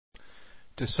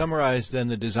to summarize then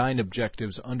the design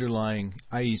objectives underlying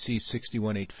IEC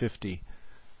 61850,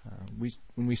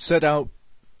 when we set out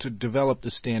to develop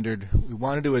the standard, we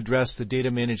wanted to address the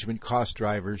data management cost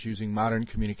drivers using modern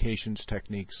communications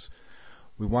techniques.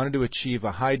 We wanted to achieve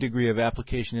a high degree of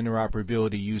application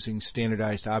interoperability using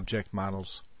standardized object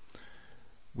models.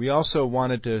 We also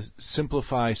wanted to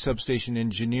simplify substation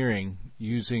engineering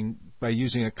by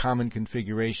using a common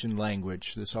configuration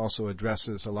language. This also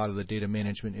addresses a lot of the data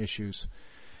management issues.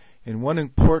 And one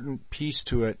important piece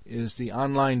to it is the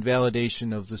online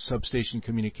validation of the substation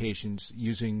communications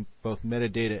using both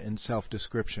metadata and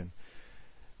self-description.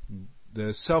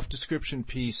 The self-description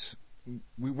piece,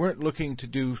 we weren't looking to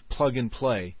do plug and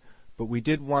play, but we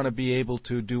did want to be able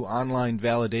to do online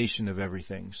validation of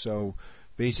everything. So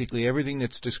basically everything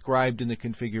that's described in the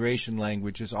configuration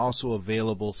language is also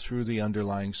available through the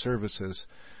underlying services.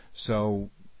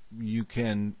 So you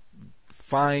can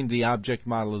find the object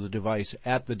model of the device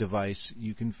at the device.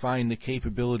 You can find the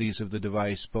capabilities of the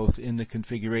device both in the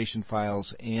configuration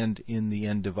files and in the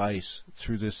end device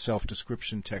through this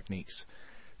self-description techniques.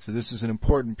 So this is an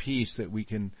important piece that we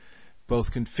can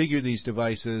both configure these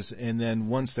devices and then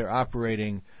once they're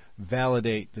operating,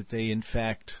 validate that they in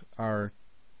fact are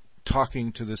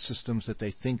talking to the systems that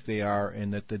they think they are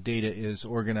and that the data is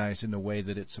organized in the way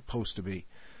that it's supposed to be.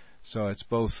 So it's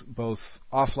both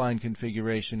offline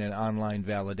configuration and online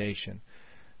validation.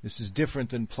 This is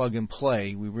different than plug and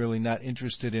play. We're really not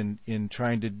interested in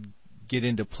trying to get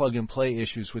into plug and play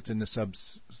issues within the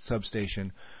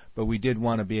substation, but we did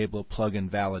want to be able to plug and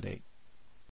validate.